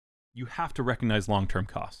you have to recognize long-term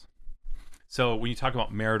costs. So when you talk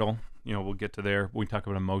about marital, we'll get to there. When we talk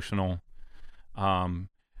about emotional,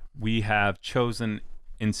 we have chosen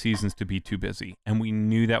in seasons to be too busy, and we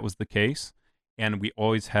knew that was the case. And we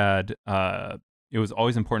always had, it was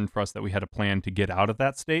always important for us that we had a plan to get out of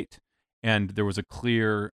that state, and there was a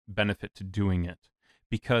clear benefit to doing it.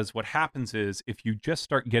 Because what happens is if you just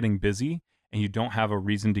start getting busy and you don't have a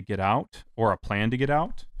reason to get out or a plan to get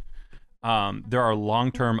out, there are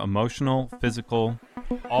long-term emotional, physical,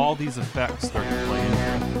 all these effects start to play in.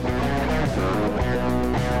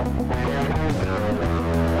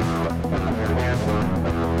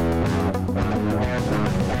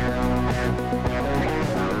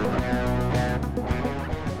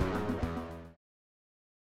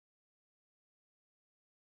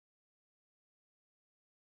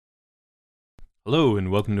 Hello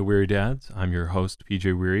and welcome to Weary Dads. I'm your host,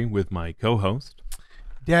 PJ Weary, with my co-host,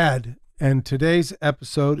 Dad. And today's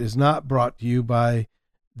episode is not brought to you by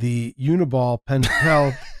the Uniball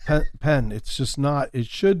Pentel pen. It's just not. It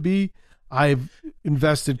should be. I've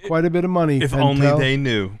invested quite a bit of money. If Pentel. only they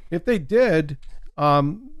knew. If they did,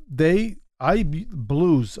 blues.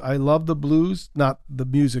 I love the blues, not the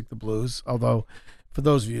music, the blues. Although, for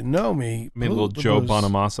those of you who know me, Maybe a little Joe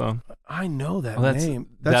Bonamassa. I know that name.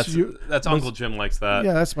 That's Uncle Jim likes that.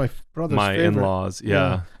 Yeah, that's my brother's my favorite. in-laws.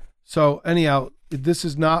 Yeah. So anyhow, this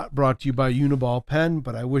is not brought to you by Uniball Pen,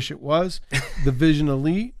 but I wish it was. The Vision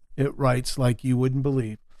Elite, it writes like you wouldn't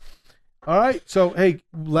believe. All right. So, hey,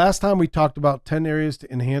 last time we talked about 10 areas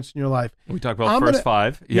to enhance in your life. We talked about first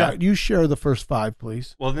 5. Yeah, you share the first 5,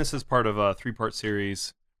 please. Well, this is part of a 3-part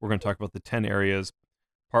series. We're going to talk about the 10 areas.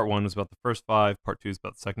 Part 1 was about the first 5. Part 2 is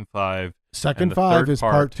about the second 5. Second 5 is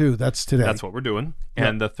part 2. That's today. That's what we're doing. Yep.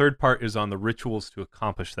 And the third part is on the rituals to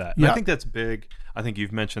accomplish that. Yeah. I think that's big. I think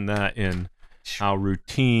you've mentioned that in how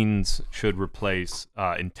routines should replace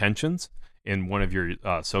intentions in one of your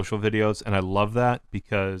social videos. And I love that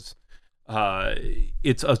because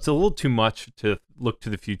it's a little too much to look to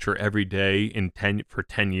the future every day for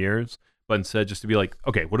 10 years, but instead just to be like,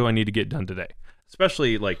 okay, what do I need to get done today?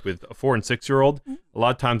 Especially like with a 4 and 6-year-old, a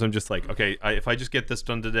lot of times I'm just like, okay, if I just get this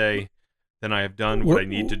done today, then I have done what I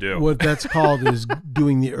need to do. What that's called is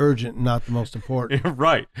doing the urgent, not the most important.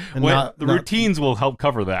 Right. And the routines will help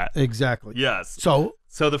cover that. Exactly. Yes. So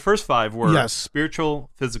the first 5 were yes. Spiritual,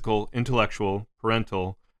 physical, intellectual,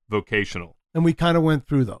 parental, vocational. And we kind of went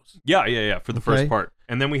through those. Yeah, for the first part.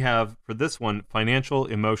 And then we have, for this one, financial,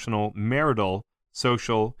 emotional, marital,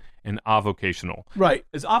 social, and avocational. Right.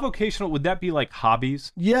 Is avocational, would that be like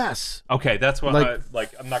hobbies? Yes. Okay, that's what I'm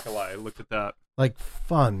not gonna lie, I looked at that. Like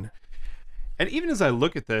fun. And even as I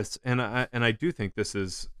look at this, and I do think this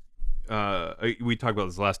is, we talked about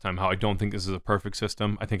this last time, how I don't think this is a perfect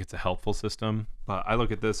system. I think it's a helpful system. But I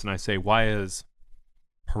look at this and I say, why is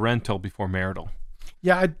parental before marital?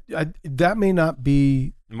 Yeah, that may not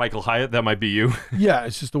be... Michael Hyatt, that might be you. Yeah,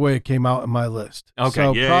 it's just the way it came out in my list. Okay,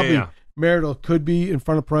 so probably yeah. Marital could be in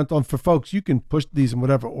front of parental. And for folks, you can push these in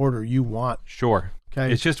whatever order you want. Sure.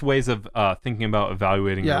 Okay. It's just ways of thinking about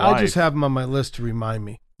evaluating your life. Yeah, I just have them on my list to remind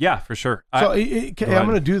me. Yeah, for sure. So I'm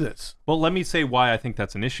going to do this. Well, let me say why I think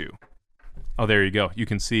that's an issue. Oh, there you go. You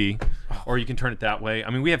can see, or you can turn it that way. I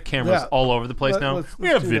mean, we have cameras all over the place now. Let's we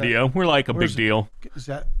have video. We're like a big deal. Is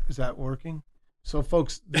that working? So,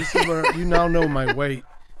 folks, this is where you now know my weight.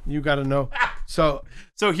 You got to know. So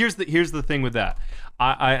here's the thing with that.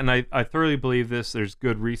 I thoroughly believe this. There's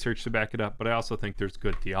good research to back it up, but I also think there's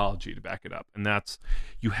good theology to back it up. And that's,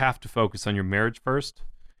 you have to focus on your marriage first,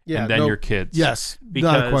 and then your kids. Yes,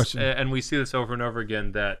 because, not a question. And we see this over and over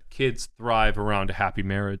again, that kids thrive around a happy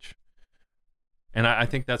marriage. And I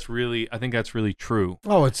think that's really true.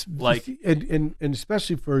 Oh, it's like, and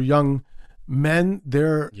especially for young men,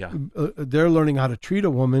 they're learning how to treat a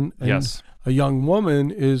woman. And yes. A young woman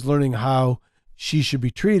is learning how she should be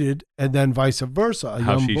treated, and then vice versa.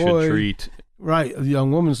 How she should treat. Right. A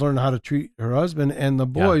young woman's learning how to treat her husband, and the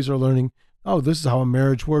boys are learning, oh, this is how a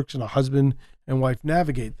marriage works, and a husband and wife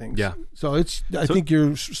navigate things. Yeah. So I think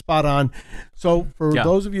you're spot on. So for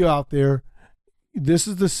those of you out there, this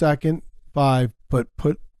is the second 5, but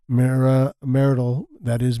put marital,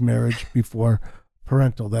 that is marriage, before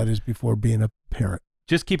parental, that is before being a parent.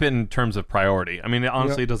 Just keep it in terms of priority. I mean,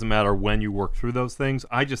 honestly, it doesn't matter when you work through those things.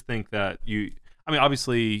 I just think that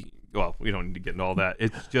obviously, well, we don't need to get into all that.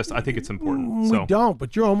 It's just, I think it's important. We don't,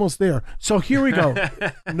 but you're almost there. So here we go.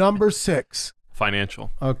 Number 6.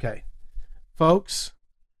 Financial. Okay. Folks,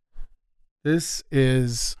 this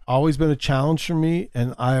is always been a challenge for me,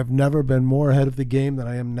 and I have never been more ahead of the game than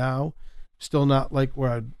I am now. Still not like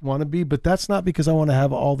where I want to be, but that's not because I want to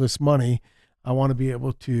have all this money. I want to be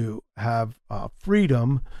able to have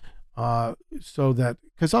freedom so that,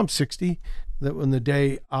 because I'm 60, that when the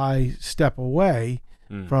day I step away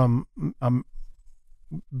from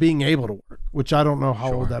being able to work, which I don't know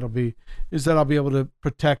how old that'll be, is that I'll be able to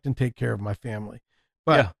protect and take care of my family.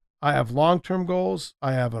 But I have long-term goals.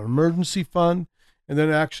 I have an emergency fund, and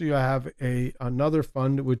then actually I have another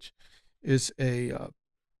fund which is a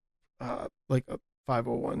like a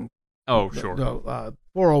 501. Oh, sure. No,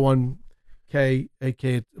 401k,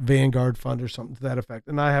 aka Vanguard fund or something to that effect.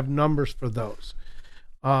 And I have numbers for those.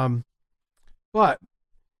 But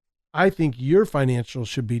I think your financials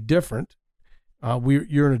should be different.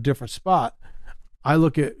 You're in a different spot. I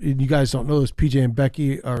look at, you guys don't know this, PJ and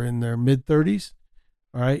Becky are in their mid 30s.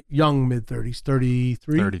 All right. Young mid 30s,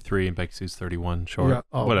 33. 33 and Becky's 31. Sure. Yeah.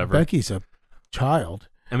 Oh, whatever. Becky's a child.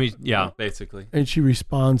 I mean, yeah, basically. And she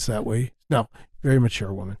responds that way. No, very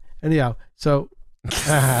mature woman. Anyhow, so,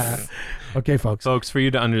 okay, folks. Folks, for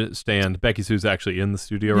you to understand, Becky Sue's actually in the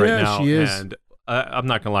studio right now. She is. And I'm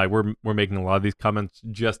not going to lie, we're making a lot of these comments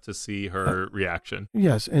just to see her reaction.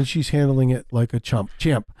 Yes, and she's handling it like a champ.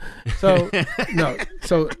 So, no,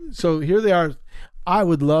 so here they are. I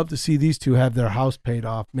would love to see these two have their house paid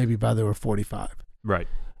off maybe by they were 45. Right.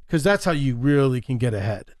 Because that's how you really can get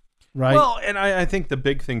ahead. Right. Well, and I think the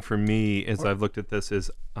big thing for me as I've looked at this is,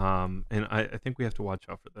 and I think we have to watch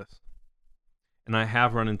out for this. And I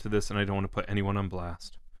have run into this, and I don't want to put anyone on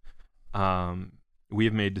blast. We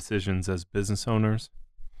have made decisions as business owners.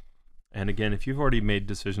 And again, if you've already made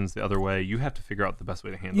decisions the other way, you have to figure out the best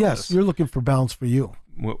way to handle this. Yes, you're looking for balance for you.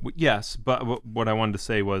 Yes, but what I wanted to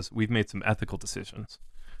say was we've made some ethical decisions.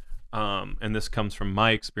 And this comes from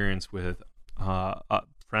my experience with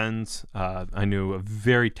friends. I knew a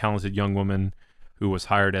very talented young woman who was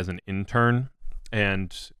hired as an intern,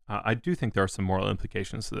 and I do think there are some moral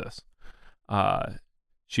implications to this.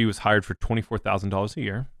 She was hired for $24,000 a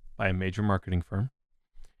year by a major marketing firm,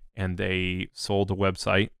 and they sold a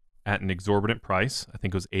website at an exorbitant price. I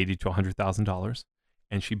think it was $80,000 to $100,000,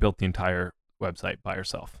 and she built the entire website by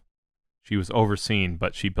herself. She was overseen,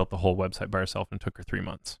 but she built the whole website by herself, and it took her 3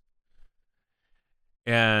 months.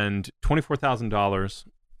 And $24,000,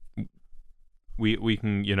 we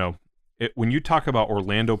can, when you talk about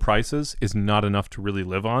Orlando prices, is not enough to really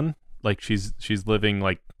live on. Like she's living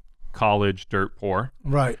like college dirt poor,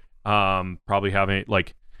 right? Probably having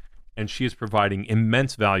and she is providing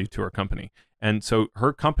immense value to her company. And so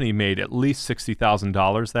her company made at least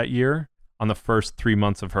 $60,000 that year on the first 3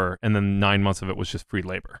 months of her, and then 9 months of it was just free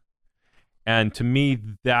labor. And to me,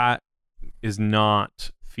 that is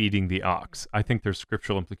not feeding the ox. I think there's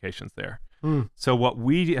scriptural implications there. So what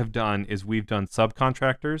we have done is we've done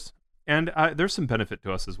subcontractors, and there's some benefit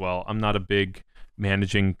to us as well. I'm not a big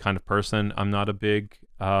managing kind of person. I'm not a big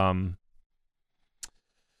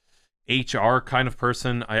HR kind of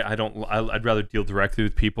person. I'd rather deal directly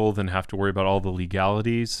with people than have to worry about all the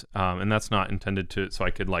legalities. And that's not intended so I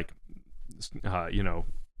could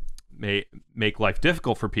make life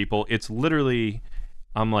difficult for people. It's literally,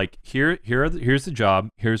 I'm like, here's the job.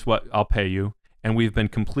 Here's what I'll pay you. And we've been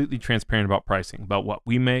completely transparent about pricing, about what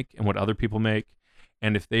we make and what other people make.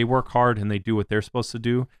 And if they work hard and they do what they're supposed to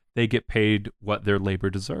do, they get paid what their labor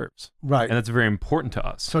deserves. Right. And that's very important to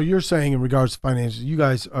us. So you're saying in regards to finances, you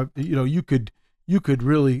guys are, you could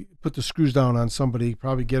really put the screws down on somebody,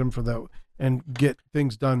 probably get them for that and get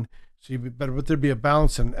things done. So you'd be better, but there'd be a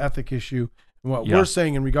balance and ethic issue. And what we're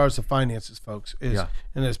saying in regards to finances, folks, is,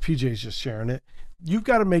 and as PJ is just sharing it, you've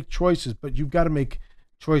got to make choices, but you've got to make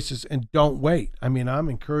choices and don't wait. I mean, I'm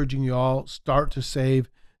encouraging you all, start to save,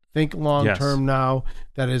 think long-term now.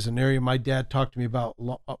 That is an area my dad talked to me about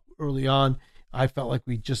early on. I felt like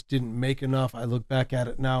we just didn't make enough. I look back at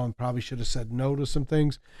it now and probably should have said no to some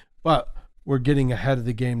things, but we're getting ahead of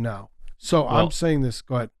the game now. So I'm saying this,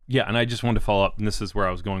 go ahead. Yeah, and I just wanted to follow up, and this is where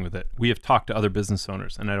I was going with it. We have talked to other business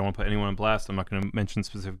owners, and I don't want to put anyone on blast. I'm not going to mention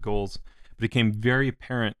specific goals, but it became very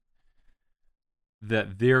apparent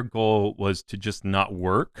that their goal was to just not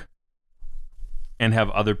work and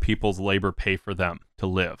have other people's labor pay for them to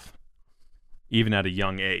live, even at a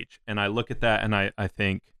young age. And I look at that and I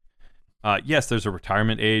think, yes, there's a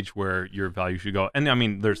retirement age where your value should go. And I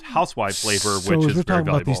mean, there's housewife labor, which is very valuable. So we're talking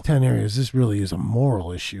about these 10 areas. This really is a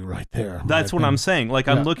moral issue right there. That's what I'm saying. Like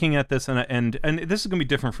I'm looking at this and this is going to be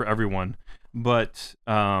different for everyone, but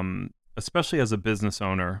especially as a business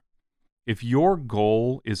owner, if your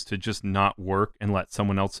goal is to just not work and let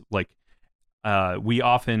someone else, I've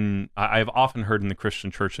often heard in the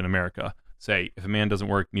Christian church in America say, if a man doesn't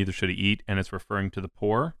work, neither should he eat, and it's referring to the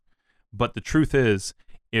poor. But the truth is,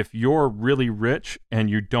 if you're really rich and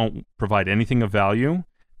you don't provide anything of value,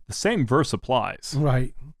 the same verse applies.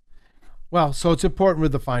 Right. Well, so it's important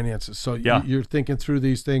with the finances. So you're thinking through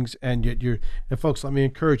these things, and and folks, let me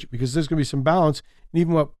encourage you, because there's going to be some balance. And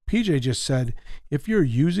even what PJ just said, if you're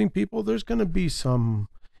using people, there's going to be some,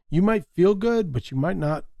 you might feel good, but you might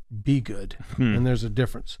not be good. And there's a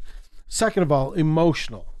difference. Second of all,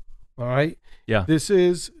 emotional. All right. Yeah. This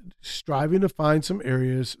is striving to find some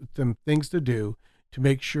areas, some things to do to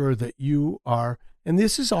make sure that you are, and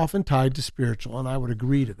this is often tied to spiritual, and I would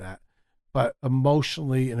agree to that, but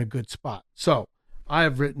emotionally in a good spot. So I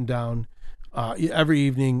have written down every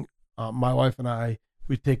evening, my wife and I,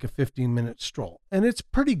 we take a 15-minute stroll, and it's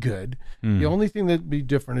pretty good. The only thing that'd be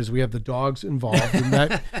different is we have the dogs involved, and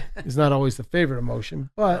that is not always the favorite emotion,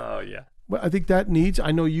 but I think that needs,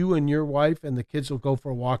 I know you and your wife and the kids will go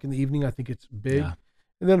for a walk in the evening. I think it's big. Yeah.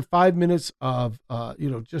 And then 5 minutes of,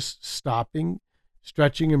 just stopping,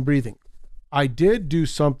 stretching and breathing. I did do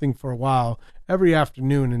something for a while every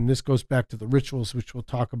afternoon, and this goes back to the rituals, which we'll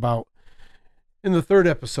talk about in the third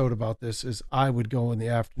episode about this, is I would go in the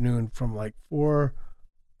afternoon from like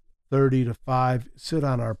 4:30 to 5, sit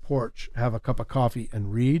on our porch, have a cup of coffee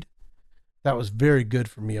and read. That was very good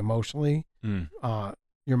for me emotionally.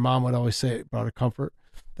 Your mom would always say it brought her comfort.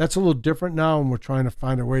 That's a little different now, and we're trying to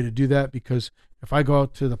find a way to do that, because if I go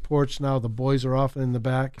out to the porch now, the boys are often in the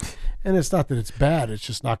back, and it's not that it's bad, it's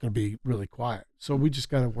just not going to be really quiet. So we just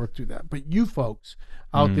got to work through that. But you folks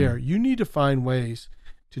out there, you need to find ways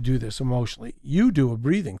to do this emotionally. You do a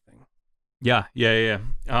breathing thing. Yeah.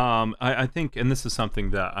 I think, and this is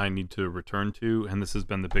something that I need to return to, and this has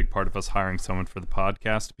been the big part of us hiring someone for the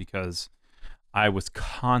podcast, because I was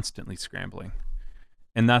constantly scrambling.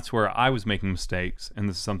 And that's where I was making mistakes. And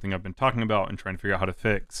this is something I've been talking about and trying to figure out how to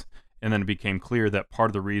fix. And then it became clear that part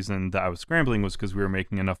of the reason that I was scrambling was because we were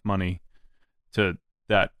making enough money I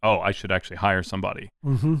should actually hire somebody.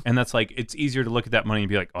 And that's like, it's easier to look at that money and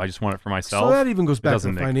be like, I just want it for myself. So that even goes back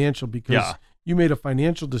to financial, because you made a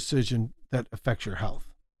financial decision that affects your health.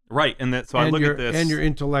 Right. And that, so I look at this. And your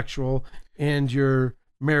intellectual and your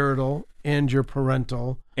marital and your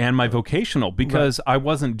parental. And my vocational, because I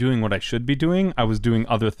wasn't doing what I should be doing. I was doing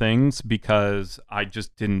other things because I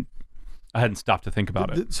hadn't stopped to think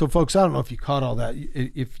about it. So folks, I don't know if you caught all that.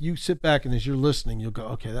 If you sit back and as you're listening, you'll go,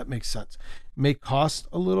 okay, that makes sense. It may cost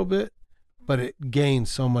a little bit, but it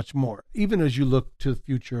gains so much more, even as you look to the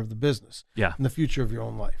future of the business and the future of your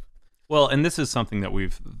own life. Well, and this is something that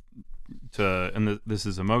this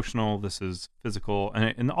is emotional, this is physical,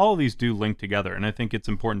 and all of these do link together. And I think it's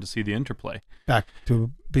important to see the interplay. Back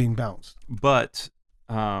to being balanced. But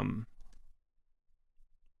you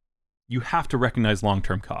have to recognize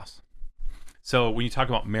long-term costs. So when you talk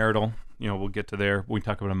about marital, we'll get to there. When we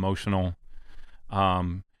talk about emotional,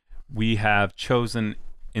 we have chosen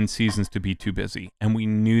in seasons to be too busy. And we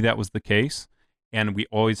knew that was the case. And we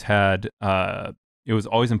always had, it was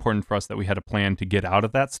always important for us that we had a plan to get out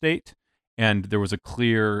of that state. And there was a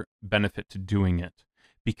clear benefit to doing it.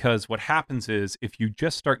 Because what happens is if you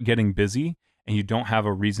just start getting busy and you don't have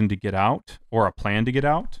a reason to get out or a plan to get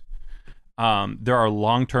out, there are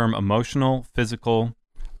long-term emotional, physical,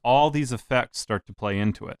 all these effects start to play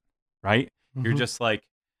into it, right? You're just like,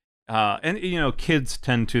 and kids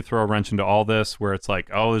tend to throw a wrench into all this where it's like,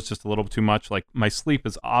 oh, it's just a little too much. Like my sleep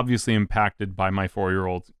is obviously impacted by my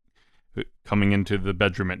 4-year-old coming into the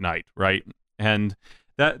bedroom at night, right? And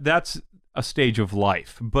that's a stage of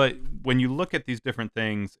life. But when you look at these different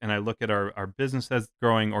things, and I look at our business that's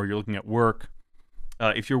growing, or you're looking at work,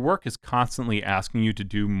 if your work is constantly asking you to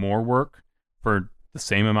do more work for the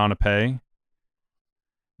same amount of pay,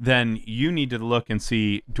 then you need to look and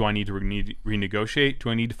see, do I need to renegotiate? Do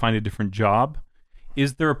I need to find a different job?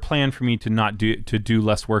 Is there a plan for me to do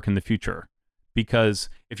less work in the future? Because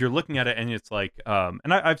if you're looking at it and it's like,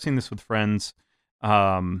 and I've seen this with friends,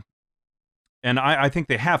 and I think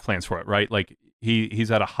they have plans for it, right? Like he's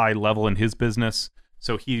at a high level in his business,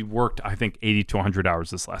 so he worked, I think, 80 to 100 hours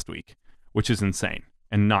this last week, which is insane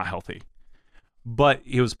and not healthy. But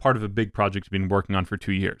it was part of a big project he'd been working on for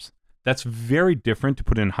 2 years. That's very different to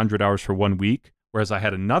put in 100 hours for 1 week. Whereas I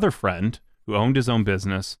had another friend who owned his own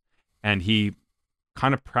business, and he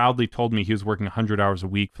kind of proudly told me he was working 100 hours a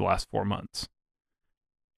week for the last 4 months.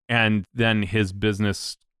 And then his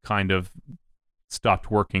business kind of stopped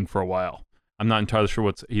working for a while. I'm not entirely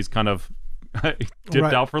sure he's kind of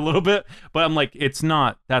dipped out for a little bit, but I'm like, that's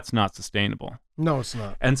not sustainable. No, it's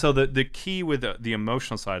not. And so the key with the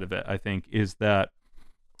emotional side of it, I think, is that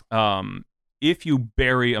if you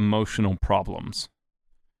bury emotional problems,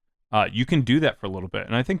 you can do that for a little bit.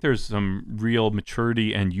 And I think there's some real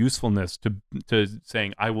maturity and usefulness to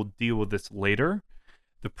saying, I will deal with this later.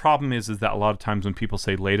 The problem is that a lot of times when people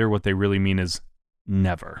say later, what they really mean is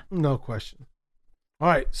never. No question. All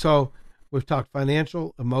right. So We've talked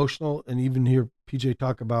financial, emotional, and even hear PJ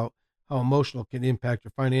talk about how emotional can impact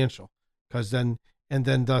your financial, because then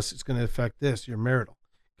thus it's going to affect your marital.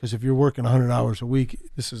 Because if you're working 100 hours a week,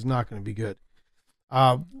 this is not going to be good.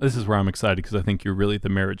 This is where I'm excited because I think you're really the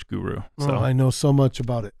marriage guru. So I know so much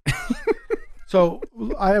about it. So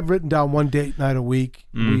I have written down one date night a week.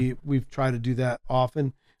 We've tried to do that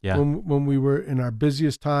often. Yeah. When we were in our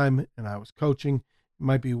busiest time and I was coaching, it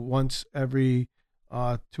might be once every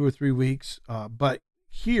 2 or 3 weeks. But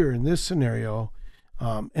here in this scenario,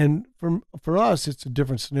 and for us, it's a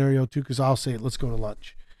different scenario too, because I'll say, let's go to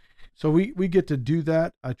lunch. So we get to do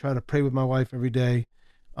that. I try to pray with my wife every day.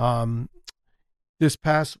 This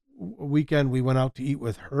past weekend, we went out to eat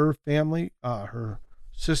with her family, her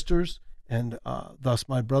sisters, and thus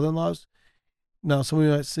my brother-in-laws. Now, somebody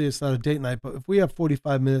might say it's not a date night, but if we have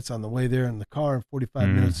 45 minutes on the way there in the car and 45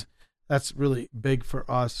 minutes, that's really big for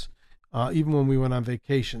us. Even when we went on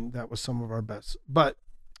vacation, that was some of our best. But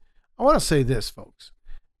I want to say this, folks.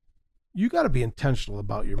 You got to be intentional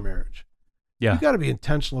about your marriage. Yeah. You got to be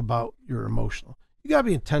intentional about your emotional. You got to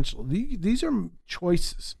be intentional. These are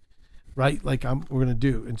choices, right? Like we're going to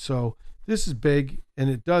do. And so this is big. And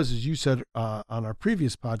it does, as you said on our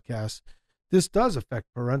previous podcast, this does affect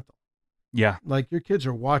parental. Yeah. Like your kids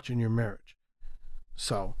are watching your marriage.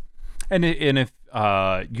 So. And if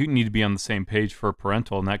you need to be on the same page for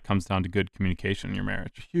parental, and that comes down to good communication in your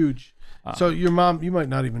marriage. Huge. So your mom, you might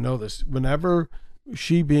not even know this. Whenever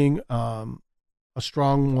she being a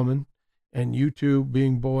strong woman and you two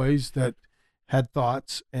being boys that had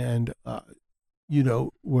thoughts and,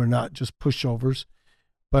 were not just pushovers,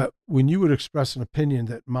 but when you would express an opinion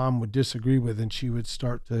that mom would disagree with and she would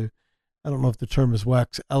start to, I don't know if the term is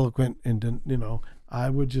wax eloquent, and, I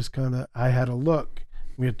would just I had a look.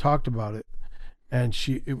 We had talked about it, and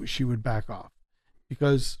she would back off,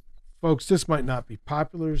 because, folks, this might not be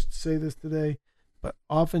popular to say this today, but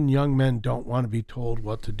often young men don't want to be told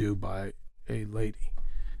what to do by a lady.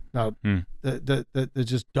 Now, they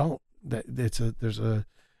just don't.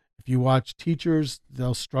 If you watch teachers,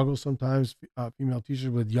 they'll struggle sometimes, female teachers,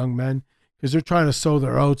 with young men, because they're trying to sow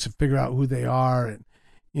their oats and figure out who they are and,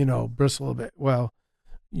 bristle a bit. Well,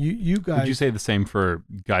 you guys. Would you say the same for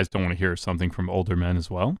guys don't want to hear something from older men as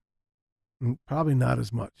well? Probably not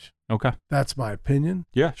as much. Okay. That's my opinion.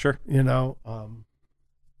 Yeah, sure. They'll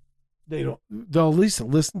at least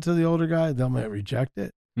listen to the older guy. They might reject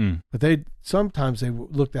it. But sometimes they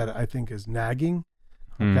looked at it, I think, as nagging.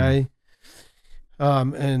 Okay.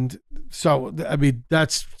 And so, I mean,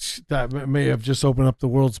 that may have just opened up the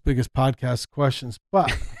world's biggest podcast questions,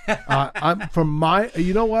 but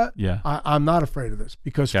you know what? Yeah. I'm not afraid of this,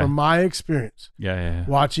 because Okay. from my experience,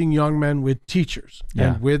 watching young men with teachers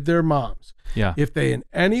and with their moms, if they in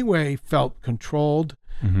any way felt controlled,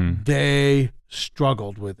 they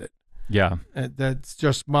struggled with it. Yeah. And that's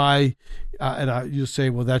just my, you'll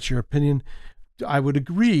say, well, that's your opinion. I would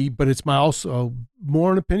agree, but it's also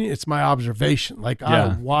more an opinion. It's my observation. Like,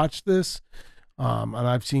 I watch this, and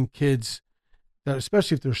I've seen kids that,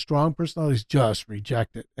 especially if they're strong personalities, just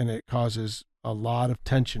reject it, and it causes a lot of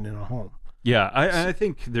tension in a home. Yeah, I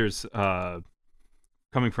think there's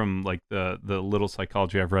coming from like the little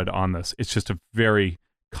psychology I've read on this, it's just a very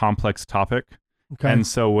complex topic. Okay. And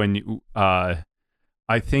so when you, I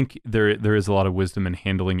think there is a lot of wisdom in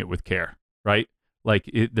handling it with care, right?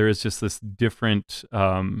 Like there is just this different, it's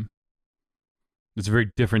a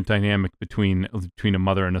very different dynamic between a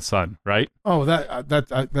mother and a son, right? Oh, I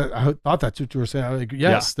thought that's what you were saying. Like,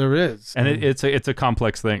 yes, there is, and it's a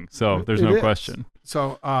complex thing. So there's no question.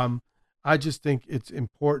 So I just think it's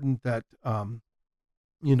important that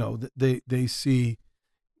they see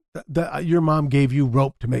that your mom gave you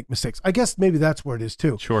rope to make mistakes. I guess maybe that's where it is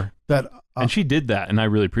too. Sure. That and she did that, and I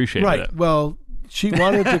really appreciated it. Right. Well, she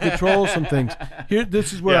wanted to control some things.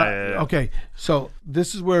 This is where okay. So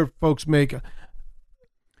this is where folks make.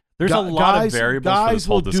 There's a lot of variables for this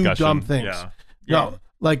whole discussion. Guys will do dumb things. No,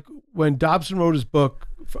 like when Dobson wrote his book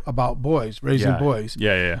about boys, raising boys.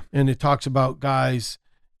 Yeah. And it talks about guys,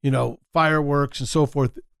 fireworks and so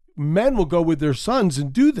forth. Men will go with their sons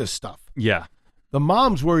and do this stuff. Yeah. The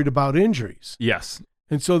mom's worried about injuries. Yes.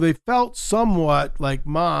 And so they felt somewhat like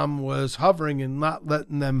mom was hovering and not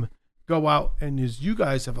letting them go out. And as you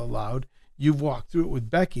guys have allowed, you've walked through it with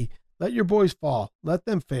Becky. Let your boys fall. Let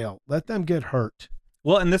them fail. Let them get hurt.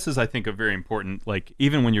 Well, and this is, I think, a very important, like,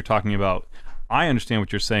 even when you're talking about, I understand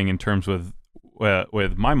what you're saying in terms with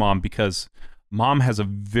my mom, because mom has a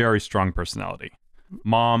very strong personality.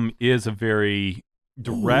 Mom is a very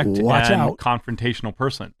direct and confrontational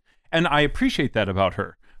person. And I appreciate that about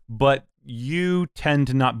her, but you tend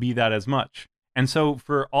to not be that as much. And so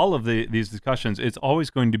for all of these discussions, it's always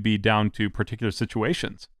going to be down to particular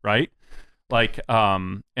situations, right? Like,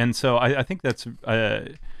 and so I think that's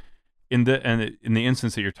in the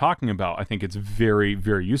instance that you're talking about, I think it's very,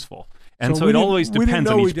 very useful. And so it always depends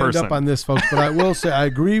on each person. We didn't end up on this, folks, but I will say I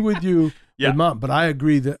agree with you, yeah. Mom. But I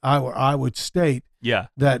agree that I would state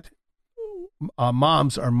that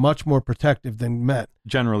moms are much more protective than men,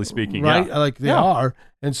 generally speaking, right? Like they are,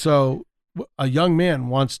 and so a young man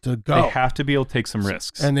wants to go. They have to be able to take some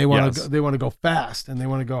risks, and they want to. They want to go fast, and they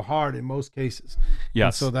want to go hard in most cases.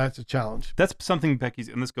 Yes, and so that's a challenge. That's something Becky,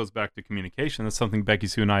 and this goes back to communication. That's something Becky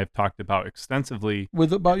Sue and I have talked about extensively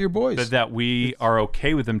about your boys. That we are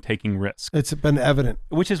okay with them taking risks. It's been evident,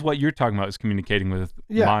 which is what you're talking about, is communicating with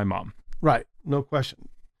my mom. Right, no question.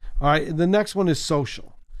 All right, the next one is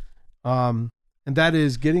social, and that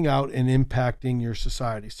is getting out and impacting your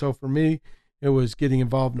society. So for me, it was getting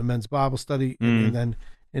involved in a men's Bible study and then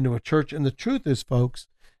into a church. And the truth is, folks,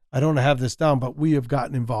 I don't have this down, but we have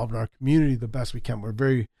gotten involved in our community the best we can. We're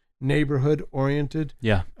very neighborhood oriented.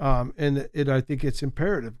 Yeah. And I think it's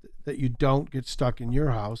imperative that you don't get stuck in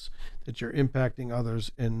your house, that you're impacting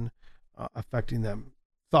others and affecting them.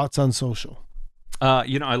 Thoughts on social?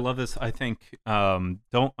 I love this. I think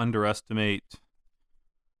don't underestimate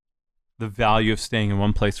the value of staying in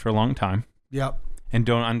one place for a long time. Yep. And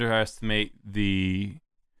don't underestimate the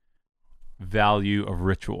value of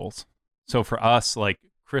rituals. So for us, like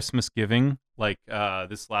Christmas giving, like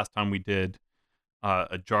this last time we did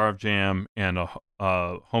a jar of jam and a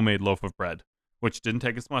homemade loaf of bread, which didn't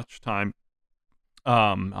take as much time.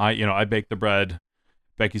 I baked the bread.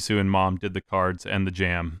 Becky Sue and Mom did the cards and the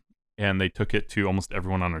jam, and they took it to almost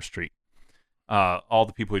everyone on our street. All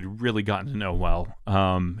the people we'd really gotten to know well.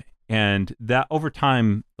 And that over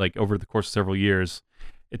time, like over the course of several years,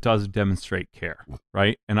 it does demonstrate care,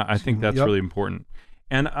 right? And I think that's really important.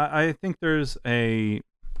 And I think there's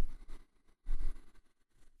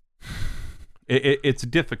it's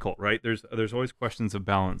difficult, right? There's always questions of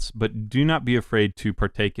balance, but do not be afraid to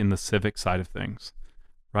partake in the civic side of things,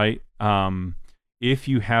 right? If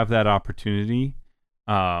you have that opportunity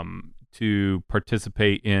to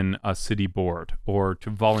participate in a city board or to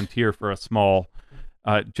volunteer for a small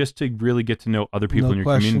just to really get to know other people in your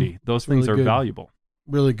community. Those things are valuable.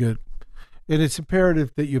 Really good. And it's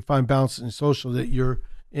imperative that you find balance in social, that you're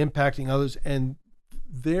impacting others and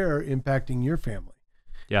they're impacting your family.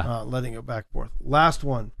 Yeah. Letting it back and forth. Last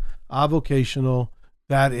one, avocational.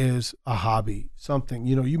 That is a hobby. Something,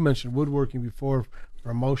 you mentioned woodworking before for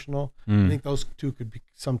emotional. I think those two could be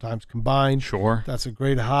sometimes combined. Sure. That's a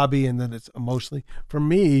great hobby. And then it's emotionally. For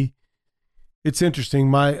me, it's interesting.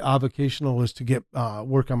 My avocational is to get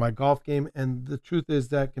work on my golf game, and the truth is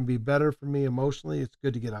that can be better for me emotionally. It's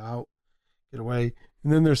good to get out, get away,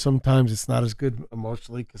 and then there's sometimes it's not as good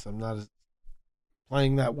emotionally because I'm not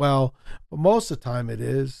playing that well. But most of the time, it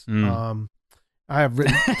is. I have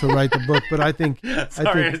written to write the book, but I think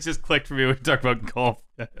it just clicked for me when we talk about golf.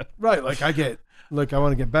 Right, I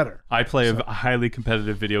want to get better. I play a highly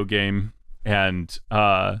competitive video game, and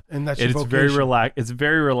that's it's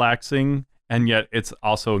very relaxing. And yet it's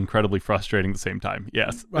also incredibly frustrating at the same time.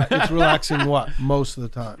 Yes. Right. It's relaxing most of the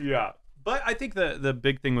time. Yeah. But I think the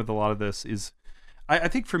big thing with a lot of this is, I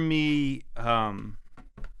think for me, our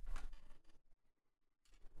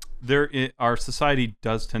society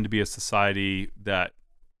does tend to be a society that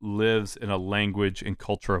lives in a language and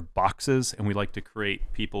culture of boxes. And we like to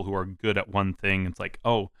create people who are good at one thing. It's like,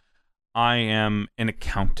 oh, I am an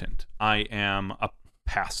accountant. I am a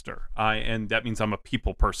pastor. And that means I'm a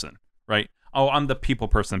people person, right? Oh, I'm the people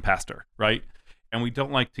person pastor, right? And we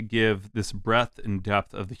don't like to give this breadth and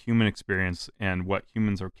depth of the human experience and what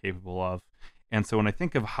humans are capable of. And so when I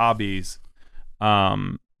think of hobbies,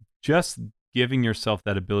 just giving yourself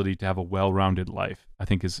that ability to have a well-rounded life, I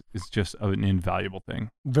think is just an invaluable thing.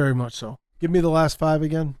 Very much so. Give me the last 5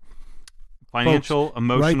 again. Financial, folks,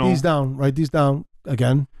 emotional. Write these down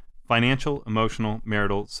again. Financial, emotional,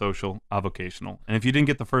 marital, social, avocational. And if you didn't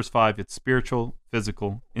get the first 5, it's spiritual,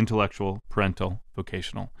 physical, intellectual, parental,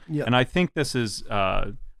 vocational. Yeah. And I think this is,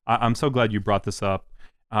 I'm so glad you brought this up.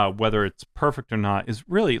 Whether it's perfect or not is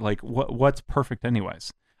really like, what's perfect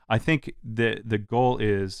anyways? I think the goal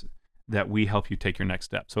is that we help you take your next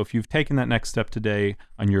step. So if you've taken that next step today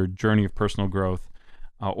on your journey of personal growth,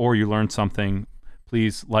 or you learned something,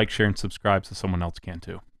 please like, share, and subscribe so someone else can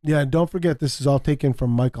too. Yeah, and don't forget, this is all taken from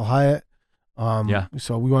Michael Hyatt.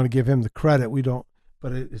 So we want to give him the credit. We don't,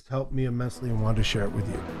 but it has helped me immensely and wanted to share it with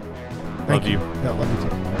you. Thank you. Yeah, love you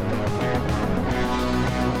too.